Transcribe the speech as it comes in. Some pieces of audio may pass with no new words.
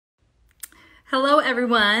Hello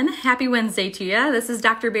everyone, happy Wednesday to you. This is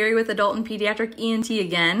Dr. Barry with Adult and Pediatric ENT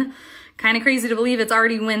again. Kind of crazy to believe it's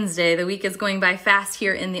already Wednesday. The week is going by fast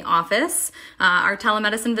here in the office. Our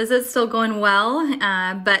telemedicine visit's still going well,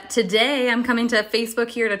 but today I'm coming to Facebook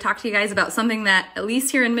here to talk to you guys about something that, at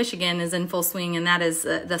least here in Michigan, is in full swing, and that is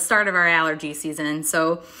the start of our allergy season.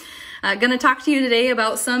 So going to talk to you today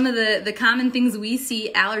about some of the common things we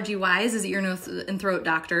see allergy-wise as ear, nose, and throat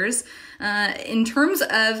doctors. In terms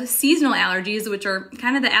of seasonal allergies, which are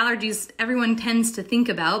kind of the allergies everyone tends to think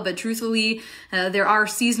about, but truthfully, there are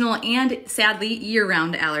seasonal and sadly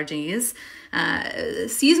year-round allergies.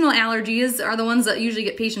 Seasonal allergies are the ones that usually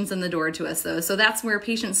get patients in the door to us though. So that's where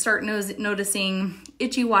patients start noticing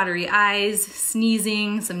itchy, watery eyes,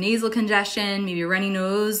 sneezing, some nasal congestion, maybe a runny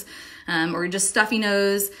nose, or just stuffy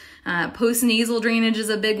nose. Post-nasal drainage is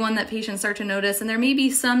a big one that patients start to notice, and there may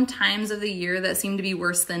be some times of the year that seem to be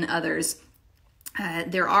worse than others.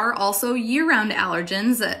 There are also year-round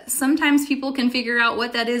allergens that sometimes people can figure out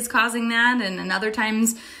what that is causing that, and other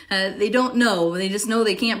times they don't know. They just know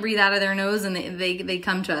they can't breathe out of their nose and they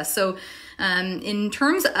come to us. So in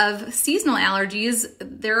terms of seasonal allergies,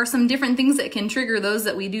 there are some different things that can trigger those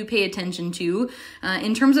that we do pay attention to.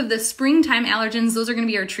 In terms of the springtime allergens, those are going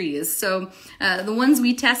to be our trees. So the ones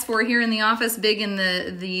we test for here in the office, big in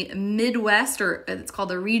the Midwest, or it's called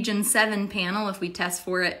the Region 7 panel if we test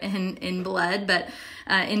for it in blood. But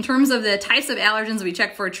in terms of the types of allergens we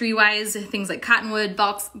check for tree-wise, things like cottonwood,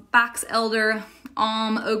 box elder,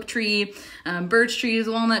 elm, oak tree, birch trees,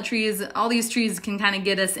 walnut trees, all these trees can kind of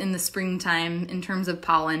get us in the springtime in terms of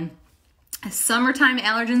pollen. Summertime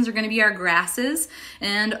allergens are going to be our grasses,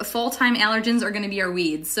 and fall-time allergens are going to be our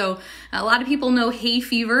weeds. So a lot of people know hay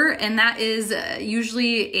fever, and that is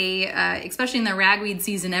usually especially in the ragweed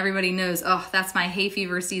season, everybody knows, oh, that's my hay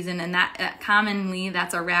fever season, and that commonly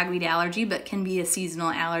that's a ragweed allergy, but can be a seasonal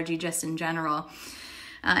allergy just in general.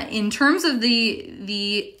 In terms of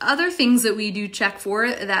the other things that we do check for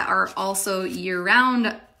that are also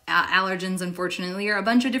year-round allergens, unfortunately, are a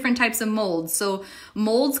bunch of different types of molds. So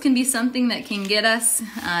molds can be something that can get us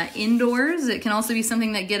indoors. It can also be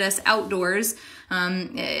something that get us outdoors.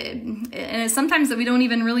 And it's sometimes that we don't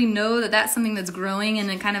even really know that that's something that's growing in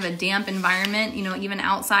a kind of a damp environment, you know, even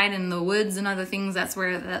outside in the woods and other things. That's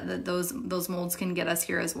where those molds can get us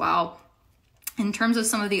here as well. In terms of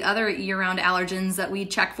some of the other year-round allergens that we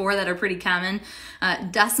check for that are pretty common,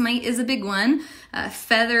 dust mite is a big one,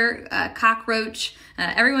 feather, cockroach.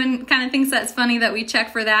 Everyone kind of thinks that's funny that we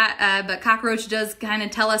check for that, but cockroach does kind of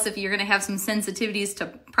tell us if you're going to have some sensitivities to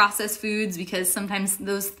processed foods, because sometimes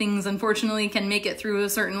those things unfortunately can make it through a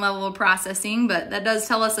certain level of processing, but that does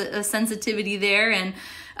tell us a sensitivity there. And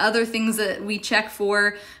other things that we check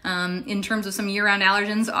for in terms of some year-round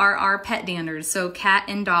allergens are our pet danders, so cat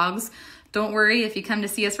and dogs. Don't worry, if you come to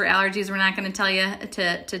see us for allergies, we're not going to tell you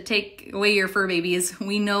to take away your fur babies.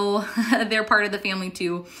 We know they're part of the family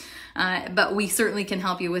too, but we certainly can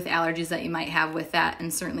help you with allergies that you might have with that,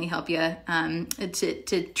 and certainly help you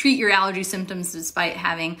to treat your allergy symptoms despite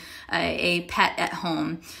having a pet at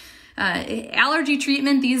home. Allergy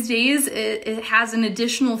treatment these days, it has an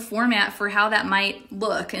additional format for how that might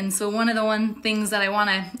look. And so one of the things that I want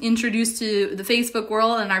to introduce to the Facebook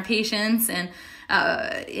world and our patients, and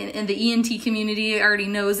in the ENT community already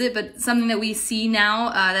knows it, but something that we see now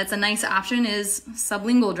that's a nice option is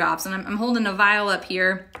sublingual drops. And I'm holding a vial up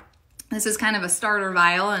here. This is kind of a starter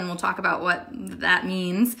vial, and we'll talk about what that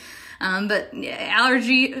means. But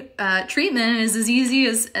allergy treatment is as easy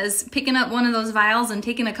as picking up one of those vials and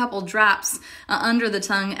taking a couple drops under the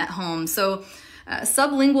tongue at home. So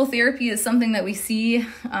sublingual therapy is something that we see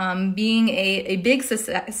being a big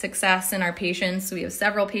success in our patients. We have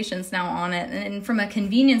several patients now on it, and from a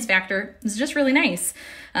convenience factor, it's just really nice.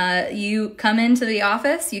 You come into the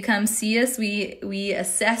office, you come see us, we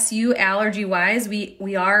assess you allergy-wise.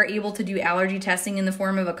 We are able to do allergy testing in the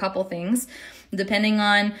form of a couple things. Depending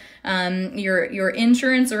on your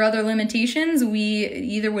insurance or other limitations, we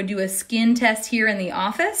either would do a skin test here in the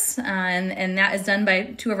office, and that is done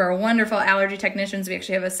by two of our wonderful allergy technicians. We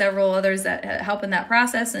actually have several others that help in that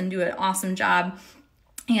process and do an awesome job.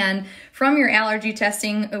 And from your allergy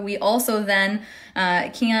testing, we also then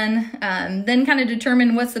can kind of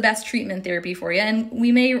determine what's the best treatment therapy for you. And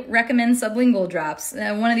we may recommend sublingual drops.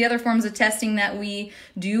 One of the other forms of testing that we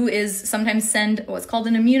do is sometimes send what's called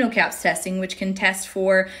an immunocaps testing, which can test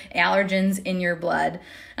for allergens in your blood.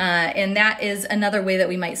 And that is another way that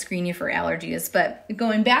we might screen you for allergies. But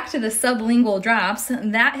going back to the sublingual drops,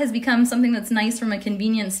 that has become something that's nice from a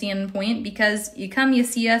convenience standpoint, because you come, you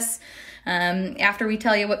see us, After we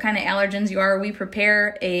tell you what kind of allergens you are, we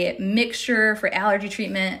prepare a mixture for allergy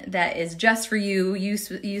treatment that is just for you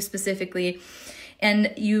specifically.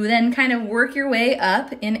 And you then kind of work your way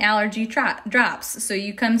up in allergy drops. So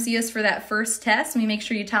you come see us for that first test. We make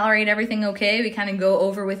sure you tolerate everything okay. We kind of go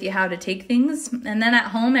over with you how to take things. And then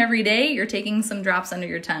at home every day, you're taking some drops under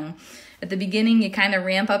your tongue. At the beginning, you kind of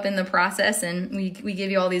ramp up in the process, and we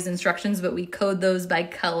give you all these instructions, but we code those by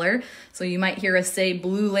color. So you might hear us say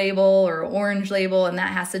blue label or orange label, and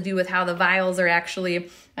that has to do with how the vials are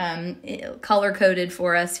actually color-coded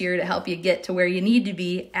for us here to help you get to where you need to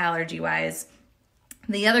be allergy-wise.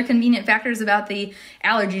 The other convenient factors about the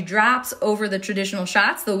allergy drops over the traditional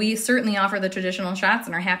shots, though we certainly offer the traditional shots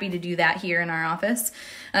and are happy to do that here in our office,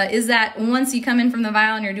 is that once you come in from the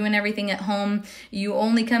vial and you're doing everything at home, you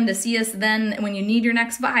only come to see us then when you need your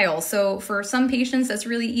next vial. So for some patients, that's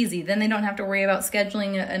really easy. Then they don't have to worry about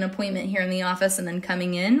scheduling an appointment here in the office and then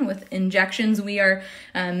coming in. With injections, we are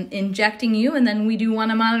injecting you, and then we do want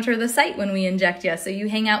to monitor the site when we inject you. So you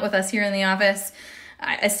hang out with us here in the office.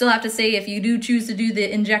 I still have to say, if you do choose to do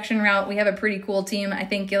the injection route, we have a pretty cool team. I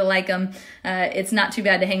think you'll like them. It's not too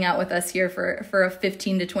bad to hang out with us here for a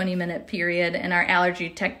 15 to 20 minute period. And our allergy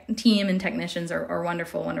team and technicians are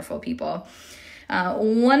wonderful, wonderful people.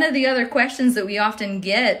 One of the other questions that we often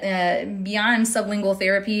get beyond sublingual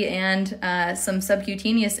therapy and some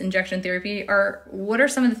subcutaneous injection therapy are, what are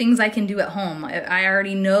some of the things I can do at home? I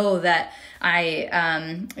already know that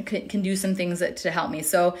I can do some things to help me.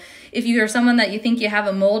 So if you are someone that you think you have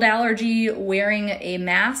a mold allergy, wearing a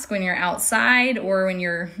mask when you're outside or when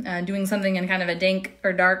you're doing something in kind of a dank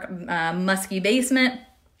or dark musky basement,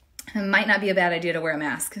 it might not be a bad idea to wear a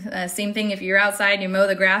mask. Same thing if you're outside, you mow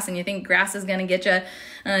the grass and you think grass is going to get you,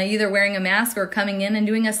 either wearing a mask or coming in and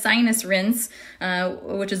doing a sinus rinse,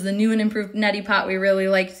 which is the new and improved neti pot we really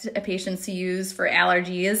like patients to use for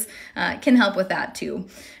allergies, can help with that too.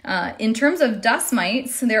 In terms of dust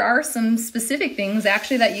mites, there are some specific things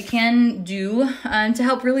actually that you can do to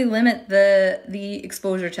help really limit the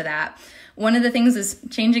exposure to that. One of the things is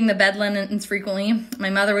changing the bed linens frequently. My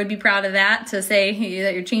mother would be proud of that, to say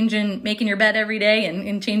that you're making your bed every day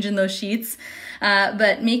and changing those sheets.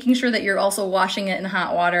 But making sure that you're also washing it in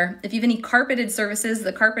hot water. If you have any carpeted surfaces,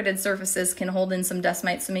 the carpeted surfaces can hold in some dust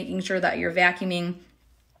mites, so making sure that you're vacuuming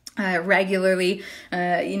regularly.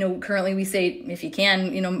 Currently we say, if you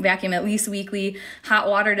can, vacuum at least weekly. Hot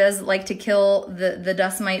water does like to kill the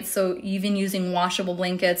dust mites, so even using washable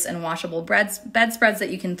blankets and washable bedspreads that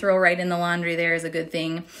you can throw right in the laundry there is a good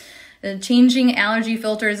thing. Changing allergy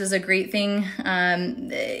filters is a great thing.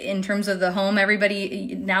 In terms of the home,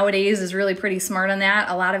 everybody nowadays is really pretty smart on that.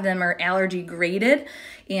 A lot of them are allergy graded,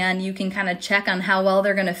 and you can kind of check on how well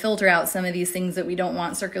they're going to filter out some of these things that we don't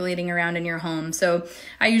want circulating around in your home. So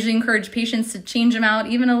I usually encourage patients to change them out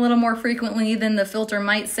even a little more frequently than the filter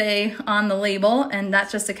might say on the label, and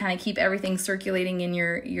that's just to kind of keep everything circulating in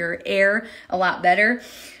your air a lot better.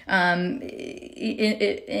 In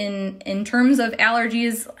terms of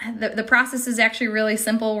allergies, the process is actually really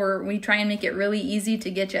simple, where we try and make it really easy to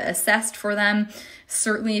get you assessed for them.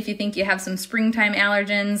 Certainly, if you think you have some springtime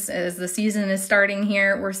allergens as the season is starting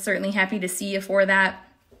here, we're certainly happy to see you for that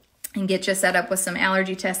and get you set up with some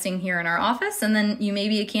allergy testing here in our office. And then you may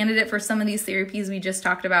be a candidate for some of these therapies we just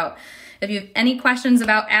talked about. If you have any questions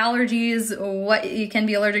about allergies, what you can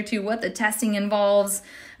be allergic to, what the testing involves,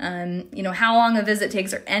 how long a visit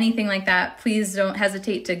takes, or anything like that, please don't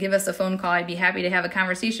hesitate to give us a phone call. I'd be happy to have a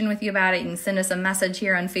conversation with you about it. You can send us a message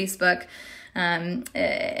here on Facebook. And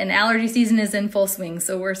allergy season is in full swing,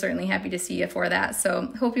 so we're certainly happy to see you for that.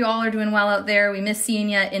 So hope you all are doing well out there. We miss seeing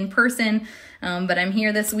you in person, but I'm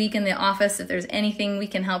here this week in the office. If there's anything we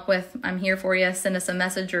can help with, I'm here for you. Send us a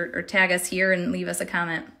message or tag us here and leave us a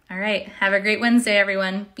comment. All right, have a great Wednesday,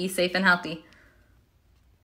 everyone. Be safe and healthy.